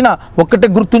పరిస్థితులు వచ్చినా ఒక్కటే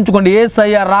గుర్తుంచుకోండి,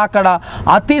 యేసయ్య రాకడ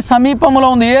అతి సమీపంలో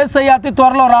ఉంది. యేసయ్య అతి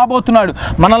త్వరలో రాబోతున్నాడు.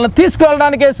 మనల్ని తీసుకువెళ్ళడానికి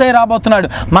యేసయ్య రాబోతున్నాడు.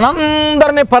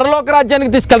 మనందరినీ పరలోక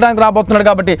రాజ్యానికి తీసుకెళ్ళడానికి రాబోతున్నాడు.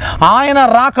 కాబట్టి ఆయన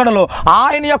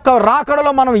యొక్క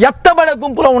రాకడలో మనం ఎత్తబడే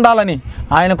గుంపులో ఉండాలని,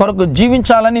 ఆయన కొరకు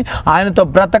జీవించాలని, ఆయనతో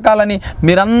బ్రతకాలని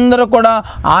మీరందరూ కూడా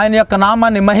ఆయన యొక్క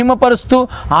నామాన్ని మహిమపరుస్తూ,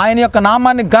 ఆయన యొక్క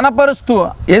నామాన్ని ఘనపరుస్తూ,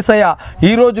 యేసయ్య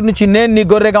ఈ రోజు నుంచి నేను నీ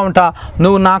గొర్రెగా ఉంటా,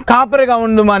 నువ్వు నా కాపరిగా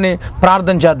ఉండుమని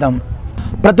ప్రార్థన చేద్దాం.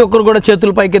 ప్రతి ఒక్కరు కూడా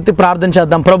చేతులు పైకెత్తి ప్రార్థన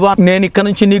చేద్దాం. ప్రభువా నేను ఇక్కడ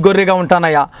నుంచి నీ గొర్రెగా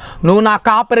ఉంటానయ్యా, నువ్వు నా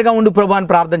కాపరిగా ఉండు ప్రభు అని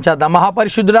ప్రార్థన చేద్దాం.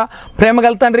 మహాపరిశుద్ధుడా,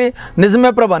 ప్రేమగల తండ్రి,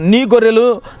 నిజమే ప్రభు, నీ గొర్రెలు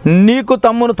నీకు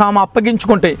తమ్మును తాము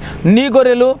అప్పగించుకుంటాయి. నీ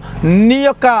గొర్రెలు నీ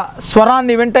యొక్క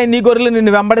స్వరాన్ని వింటాయి, నీ గొర్రెలు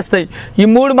నిన్ను వెంబడిస్తాయి. ఈ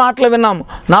 3 మాటలు విన్నాము.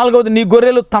 4వది, నీ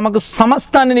గొర్రెలు తమకు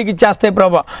సమస్తాన్ని నీకు ఇచ్చేస్తాయి.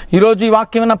 ప్రభు ఈరోజు ఈ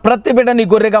వాక్యం విన్న ప్రతి బిడ్డ నీ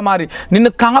గొర్రెగా మారి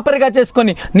నిన్ను కాపరిగా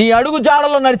చేసుకొని నీ అడుగు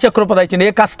జాడలో నడిచే కృప దయచేయండి.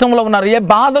 ఏ కష్టంలో ఉన్నారు, ఏ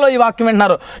బాధలో ఈ వాక్యం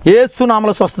వింటున్నారో యేసు నామములో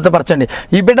స్వస్థతపరచండి.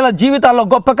 ఈ బిడ్డల జీవితాల్లో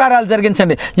గొప్ప కార్యాలు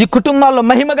జరిగించండి. ఈ కుటుంబాల్లో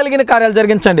మహిమ కలిగిన కార్యాలు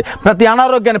జరిగించండి. ప్రతి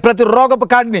అనారోగ్యాన్ని, ప్రతి రోగపు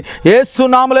కాడిని యేసు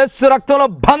నామములో, యేసు రక్తంలో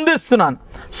బంధిస్తున్నాను.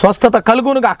 స్వస్థత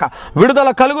కలుగును గాక, విడుదల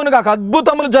కలుగును గాక,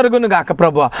 అద్భుతములు జరుగును గాక.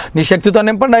 ప్రభువా నీ శక్తితో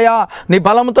నింపండి అయ్యా, నీ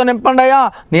బలముతో నింపండి అయ్యా,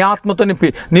 నీ ఆత్మతో నింపి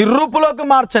నీ రూపులోకి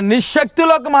మార్చండి, నీ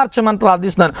శక్తిలోకి మార్చమని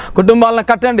ప్రార్థిస్తున్నాను. కుటుంబాలను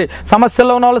కట్టండి,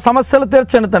 సమస్యల్లో ఉన్న వాళ్ళు సమస్యలు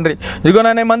తీర్చండి తండ్రి.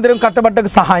 ఇదిగోనైనా ఈ మందిరం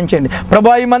కట్టబట్టకు సహాయం చేయండి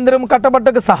ప్రభువా. ఈ మందిరం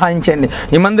కట్టబట్టకు సహాయం చేయండి.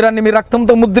 ఈ మందిరాన్ని మీ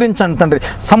రక్తంతో ముద్రించండి తండ్రి.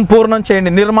 సంపూర్ణం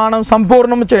చేయండి, నిర్మాణం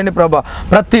సంపూర్ణం చేయండి ప్రభువా.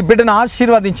 ప్రతి బిడ్డను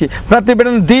ఆశీర్వదించి, ప్రతి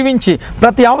బిడ్డను దీవించి,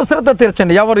 ప్రతి అవసరత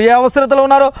తీర్చండి. ఎవరు ఏ అవసరతలో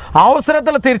ఉన్నారో ఆ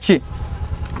అవసరతలు తీర్చి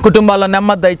కుటుంబాల్లో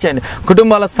నెమ్మది దయచేయండి,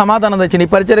 కుటుంబాల సమాధానం దయచేయండి. ఈ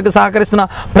పరిచర్యకు సహకరిస్తున్న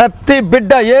ప్రతి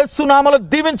బిడ్డ యేసు నామములో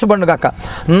దీవించబడును గాక.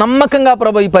 నమ్మకంగా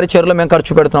ప్రభు ఈ పరిచర్యలో మేము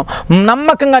ఖర్చు పెడుతున్నాం,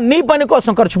 నమ్మకంగా నీ పని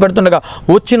కోసం ఖర్చు పెడుతుండగా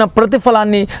వచ్చిన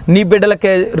ప్రతిఫలాన్ని నీ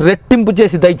బిడ్డలకే రెట్టింపు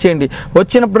చేసి దయచేయండి.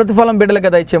 వచ్చిన ప్రతిఫలం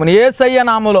బిడ్డలకే దయచేయమని యేసయ్య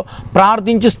నామములో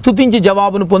ప్రార్థించి స్తుతించి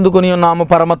జవాబును పొందుకొని ఉన్నాము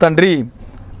పరమ తండ్రి.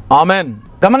 ఆమెన్.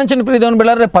 గమనించండి ప్రియ దేవుని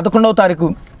బిడ్డలారా, రేపు 11వ తారీఖు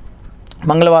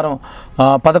మంగళవారం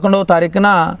 11వ తారీఖున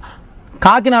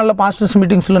కాకినాడలో పాస్టర్స్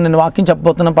మీటింగ్స్లో నేను వాకింగ్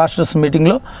చెప్పబోతున్నాను. పాస్టర్స్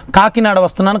మీటింగ్లో కాకినాడ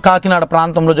వస్తున్నాను. కాకినాడ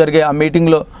ప్రాంతంలో జరిగే ఆ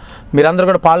మీటింగ్లో మీరందరూ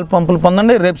కూడా పాలు పంపులు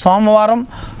పొందండి. రేపు సోమవారం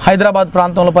హైదరాబాద్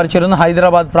ప్రాంతంలో పరిచయం ఉంది.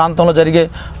 హైదరాబాద్ ప్రాంతంలో జరిగే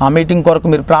ఆ మీటింగ్ కొరకు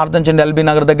మీరు ప్రార్థించండి. ఎల్బీ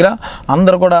నగర్ దగ్గర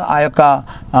అందరూ కూడా ఆ యొక్క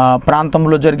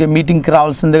ప్రాంతంలో జరిగే మీటింగ్కి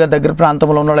రావాల్సిందిగా దగ్గర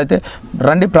ప్రాంతంలో ఉన్నవాళ్ళైతే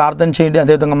రండి, ప్రార్థన చేయండి.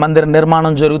 అదేవిధంగా మందిర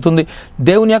నిర్మాణం జరుగుతుంది.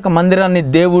 దేవుని యొక్క మందిరాన్ని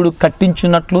దేవుడు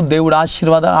కట్టించినట్లు, దేవుడు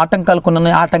ఆటంకాలు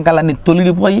కొన్ని ఆటంకాలన్నీ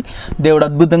తొలగిపోయి దేవుడు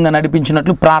అద్భుతంగా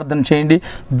నడిపించినట్లు ప్రార్థన చేయండి.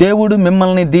 దేవుడు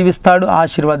మిమ్మల్ని దీవిస్తాడు,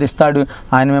 ఆశీర్వదిస్తాడు.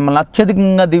 ఆయన మిమ్మల్ని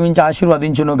అత్యధికంగా దీవించి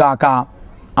ఆశీర్వదించునుగాక.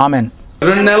 ఆమెన్.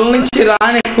 2 నెలల నుంచి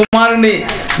రాని కుమారుని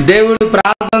దేవుడు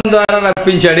ప్రార్థన ద్వారా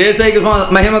రప్పించాడు. యేసయ్యకి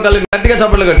మహిమ కలిగి గట్టిగా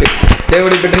చప్పట్లు కొట్టి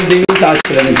దేవుడి బిడ్డను దీవించి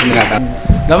ఆశీర్వదించింది కాక.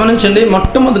 గమనించండి,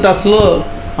 మొట్టమొదటి అసలు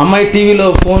అమ్మాయి టీవీలో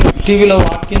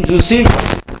వాక్యం చూసి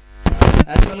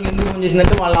యాక్చువల్గా ఎందుకు ఫోన్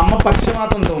చేసిందంటే వాళ్ళ అమ్మ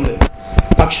పక్షవాతంతో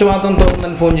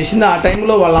ఉందని ఫోన్ చేసింది. ఆ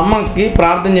టైంలో వాళ్ళ అమ్మకి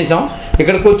ప్రార్థన చేసాం.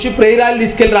 ఇక్కడికి వచ్చి ప్రేయర్ ఆయిల్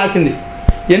తీసుకెళ్ళి రాసింది.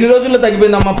 ఎన్ని రోజుల్లో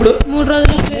తగ్గిపోయింది అమ్మ? అప్పుడు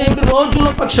 3 రోజుల్లో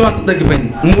పక్షవాతం తగ్గిపోయింది.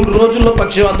 3 రోజుల్లో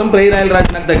పక్షవాతం ప్రేయర్ ఆయిల్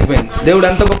రాసినాక తగ్గిపోయింది. దేవుడు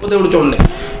ఎంత గొప్ప దేవుడు చూడండి.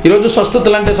 ఈరోజు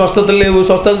స్వస్థతలు అంటే స్వస్థతలు లేవు,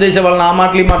 స్వస్థతలు చేసే వాళ్ళని ఆ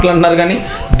మాటలు ఈ మాటలు అంటున్నారు. కానీ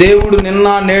దేవుడు నిన్న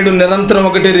నేడు నిరంతరం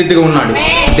ఒకటే రీతిగా ఉన్నాడు.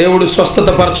 దేవుడు స్వస్థత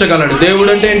పరచగలడు. దేవుడు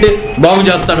అంటే ఏంటి? బాగు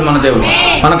చేస్తాడు మన దేవుడు.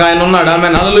 మనకు ఆయన ఉన్నాడు. ఆమె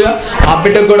హల్లెలూయా. ఆ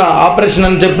బిడ్డకు కూడా ఆపరేషన్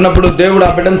అని చెప్పినప్పుడు దేవుడు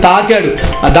ఆ బిడ్డను తాకాడు.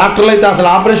 ఆ డాక్టర్లు అయితే అసలు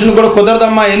ఆపరేషన్ కూడా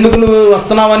కుదరదమ్మా, ఎందుకు నువ్వు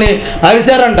వస్తున్నావని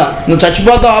అరిశారంట. నువ్వు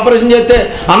చచ్చిపోతావు ఆపరేషన్ చేస్తే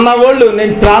అన్న వాళ్ళు.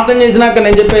 నేను ప్రార్థన చేసినాక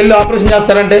నేను చెప్పి వెళ్ళి ఆపరేషన్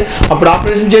చేస్తారంటే అప్పుడు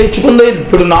ఆపరేషన్ చేయించుకుంది.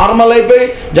 ఇప్పుడు నార్మల్ అయిపోయి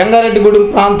జంగారెడ్డిగూడెం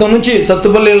ప్రాంతం నుంచి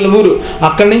సత్తుపల్లి ఊరు,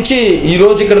 అక్కడి నుంచి ఈ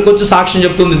రోజు ఇక్కడికి వచ్చి సాక్ష్యం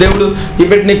చెప్తుంది. దేవుడు ఈ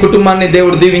బిడ్డని కుటుంబాన్ని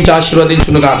దేవుడు దీవించి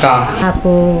ఆశీర్వదించును గాక.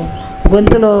 నాకు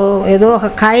గొంతులో ఏదో ఒక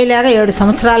కాయలాగా 7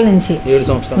 సంవత్సరాల నుంచి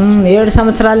 7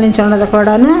 సంవత్సరాల నుంచి ఉన్నది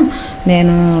కూడాను.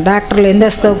 నేను డాక్టర్లు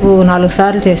ఎండోస్కోప్ 4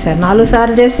 సార్లు చేశారు. 4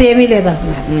 సార్లు చేసి ఏమీ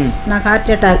లేదంటున్నారు. నాకు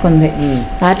హార్ట్ అటాక్ ఉంది.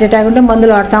 హార్ట్ అటాక్ ఉంటే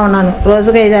మందులు వాడుతూ ఉన్నాను.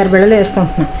 రోజుగా 5-6 బిళ్ళలు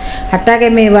వేసుకుంటున్నాను. అట్టాగే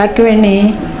మీ వాక్యం విని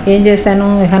ఏం చేశాను,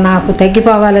 ఇక నాకు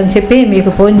తగ్గిపోవాలని చెప్పి మీకు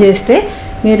ఫోన్ చేస్తే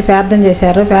మీరు ప్రార్థన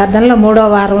చేశారు. ప్రార్థనలో 3వ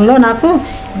వారంలో నాకు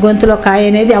గొంతులో కాయ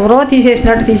అనేది ఎవరో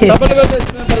తీసేసినట్టు తీసేస్తే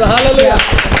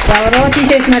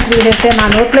నా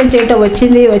నోట్లోంచి ఏంటో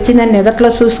వచ్చిందని ఎదట్లో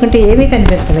చూసుకుంటే ఏమీ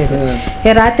కనిపించలేదు.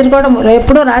 రాత్రి కూడా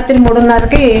ఎప్పుడూ రాత్రి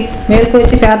 3:30కి మేరకు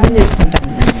వచ్చి ప్రార్థన చేసుకుంటాను.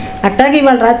 అట్టాగే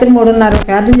ఇవాళ రాత్రి 3:30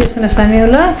 ప్రార్థన చేసుకునే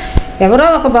సమయంలో ఎవరో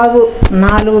ఒక బాబు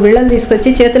 4 బిళ్ళలు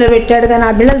తీసుకొచ్చి చేతిలో పెట్టాడు. కానీ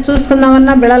ఆ బిళ్ళలు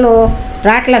చూసుకుందామన్నా బిళ్ళలు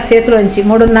రాట్ల చేతిలోంచి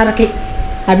 3:30కి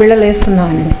ఆ బిళ్ళలు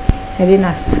వేసుకుందామని. అది నా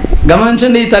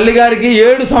గమనించండి. ఈ తల్లి గారికి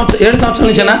 7 సంవత్సరాల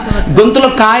నుంచేనా గొంతులో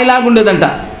కాయలాగా ఉండేదంట.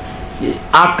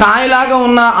 ఆ కాయలాగా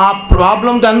ఉన్న ఆ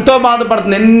ప్రాబ్లంతో ఎంతో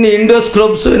బాధపడుతుంది. ఎన్ని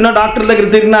ఎండోస్కోప్స్ ఎన్నో డాక్టర్ దగ్గర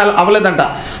తిరిగినా అవ్వలేదంట.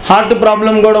 హార్ట్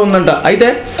ప్రాబ్లం కూడా ఉందంట. అయితే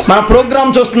మన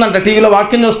ప్రోగ్రామ్ చూస్తుందంట, టీవీలో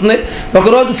వాక్యం చూస్తుంది.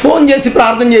 ఒకరోజు ఫోన్ చేసి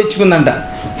ప్రార్థన చేయించుకుందంట.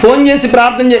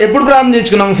 ఎప్పుడు ప్రార్థన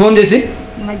చేయించుకున్నాము? ఫోన్ చేసి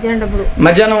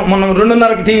మధ్యాహ్నం మొన్న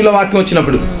 2:30కి టీవీలో వాక్యం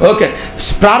వచ్చినప్పుడు. ఓకే,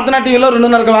 ప్రార్థన టీవీలో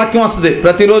 2:30కి వాక్యం వస్తుంది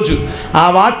ప్రతిరోజు. ఆ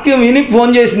వాక్యం విని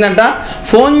ఫోన్ చేసిందంట.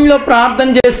 ఫోన్లో ప్రార్థన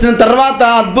చేసిన తర్వాత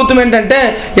అద్భుతం ఏంటంటే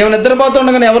ఏమైనా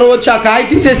నిద్రపోతుండగానే ఎవరో వచ్చి ఆ కాయ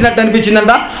తీసేసినట్టు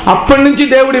అనిపించిందంట. అప్పటి నుంచి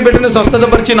దేవుడి బిడ్డను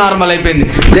స్వస్థతపరిచి నార్మల్ అయిపోయింది.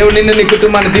 దేవుడు నిన్ను నీ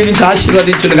కుటుంబాన్ని దీవించి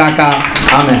ఆశీర్వదించును గాక.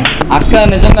 ఆమె అక్క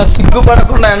నిజంగా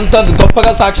సిగ్గుపడకుండా ఎంత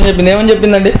గొప్పగా సాక్ష్యం చెప్పింది. ఏమని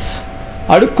చెప్పిందండి?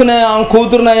 అడుక్కునే ఆమె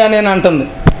కూతురునయ్యా నేను అంటుంది.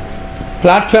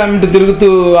 ప్లాట్ఫామ్ తిరుగుతూ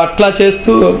అట్లా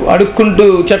చేస్తూ అడుక్కుంటూ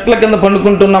చెట్ల కింద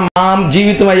పండుకుంటున్న మా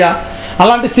జీవితం అయ్యా.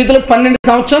 అలాంటి స్థితిలో 12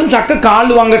 సంవత్సరాల నుంచి అక్క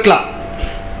కాళ్ళు వంగట్ల,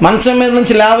 మంచం మీద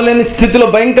నుంచి లేవలేని స్థితిలో,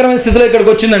 భయంకరమైన స్థితిలో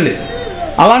ఇక్కడికి వచ్చిందండి.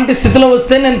 అలాంటి స్థితిలో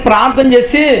వస్తే నేను ప్రార్థన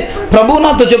చేసి ప్రభువు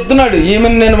నాతో చెప్తున్నాడు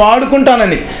ఈమెను నేను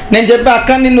వాడుకుంటానని. నేను చెప్పి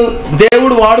అక్క నిన్ను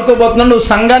దేవుడు వాడుకోబోతున్నాడు, నువ్వు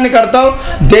సంఘాన్ని కడతావు,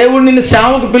 దేవుడు నిన్ను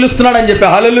సేవకు పిలుస్తున్నాడు అని చెప్పి.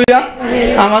 హల్లెలూయా.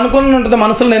 ఆమె అనుకుని ఉంటుంది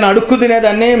మనసులో, నేను అడుక్కు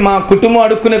తినేదాన్ని, మా కుటుంబం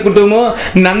అడుక్కునే కుటుంబం,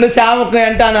 నన్ను సేవకు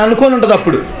అంటే అని అనుకుని ఉంటుంది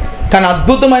అప్పుడు. కానీ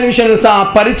అద్భుతమైన విషయం తెలుసా, ఆ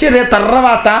పరిచర్య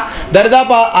తర్వాత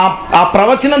దరిదాపు ఆ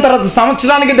ప్రవచనం తర్వాత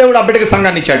సంవత్సరానికి దేవుడు ఆ బిడ్డకి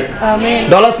సంఘాన్ని ఇచ్చాడు.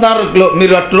 డొలస్నార్లో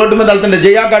మీరు రోడ్డు మీద వెళ్తుంటే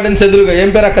జయా గార్డెన్స్ ఎదురుగా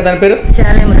ఏం పేరు అక్క? దాని పేరు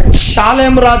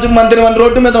షాలేం రాజు మందిరం అని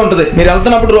రోడ్డు మీద ఉంటుంది. మీరు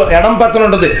వెళ్తున్నప్పుడు ఎడం పక్కన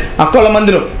ఉంటుంది అక్కల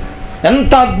మందిరం.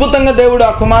 ఎంత అద్భుతంగా దేవుడు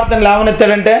ఆ కుమార్తెను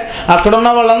లేవనెత్తాడంటే అక్కడ ఉన్న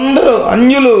వాళ్ళందరూ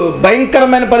అన్యులు,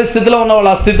 భయంకరమైన పరిస్థితిలో ఉన్న వాళ్ళు,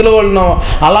 ఆ స్థితిలో వాళ్ళు,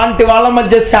 అలాంటి వాళ్ళ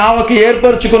మధ్య సేవకి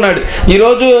ఏర్పరచుకున్నాడు.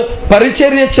 ఈరోజు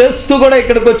పరిచర్య చేస్తూ కూడా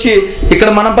ఇక్కడికి వచ్చి ఇక్కడ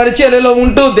మన పరిచర్యలో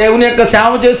ఉంటూ దేవుని యొక్క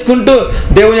సేవ చేసుకుంటూ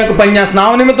దేవుని యొక్క పని చేస్తున్నాం.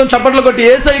 ఆ నిమిత్తం చప్పట్లు కొట్టి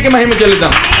యేసయ్యకి మహిమ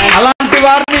చెల్లిద్దాం. అలాంటి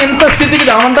వారిని ఇంత స్థితికి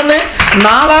అంటే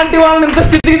నాలాంటి వాళ్ళని ఇంత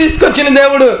స్థితికి తీసుకొచ్చిన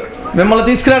దేవుడు మిమ్మల్ని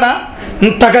తీసుకురాడా?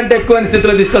 ఇంతకంటే ఎక్కువ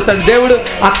స్థితిలో తీసుకొస్తాడు దేవుడు.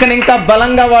 అక్కని ఇంకా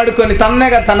బలంగా వాడుకొని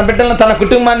తన బిడ్డలను, తన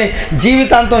కుటుంబాన్ని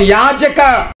జీవితాంతం యాజక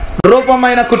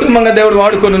రూపమైన కుటుంబంగా దేవుడు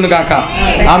వాడుకొనును గాక.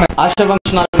 ఆమె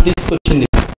ఆశావంచనాలను తీసుకొచ్చింది.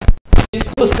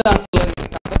 తీసుకొస్తే అసలు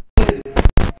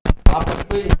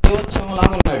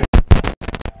దేవోత్సవంలాగా ఉన్నాడు.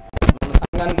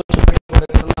 సంఘానికి వచ్చి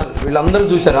వీళ్ళందరూ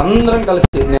చూశారు. అందరం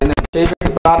కలిసి నేను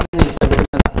చేపెట్టి ప్రార్థన చేశాను.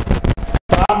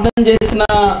 ప్రార్థన చేసిన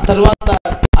తర్వాత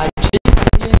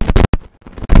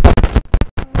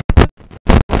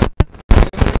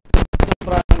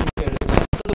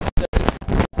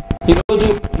ఈరోజు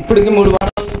ఇప్పటికి 3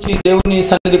 వారాల నుంచి దేవుని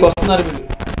సన్నిధికి వస్తున్నారు వీళ్ళు.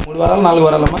 3 వారాలు 4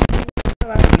 వారాలమ్మా,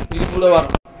 ఇది 3వ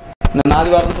వారం. నేను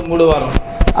ఆదివారంతో 3వ వారం.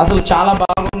 అసలు చాలా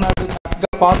బాగున్నాడు, చక్కగా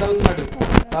పాలు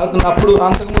తాగుతున్నప్పుడు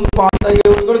అంతకుముందు పాలు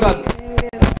తాగేవాడు కూడా కాదు.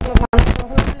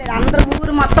 అందరూ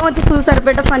ఊరు మొత్తం మొత్తం వచ్చి చూసారు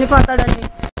బిడ్డ చనిపోతాడని.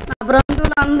 నా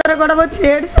బంధువులు అందరూ కూడా వచ్చి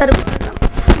ఏడుసారు.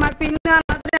 మా పిన్ని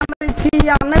అన్నది నెంబర్ ఇచ్చి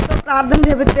అన్నతో ప్రార్థన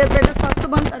చెబితే బిడ్డ స్వస్థ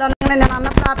పొందుతాడు అనగానే నేను అన్న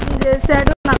ప్రార్థన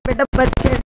చేశాడు.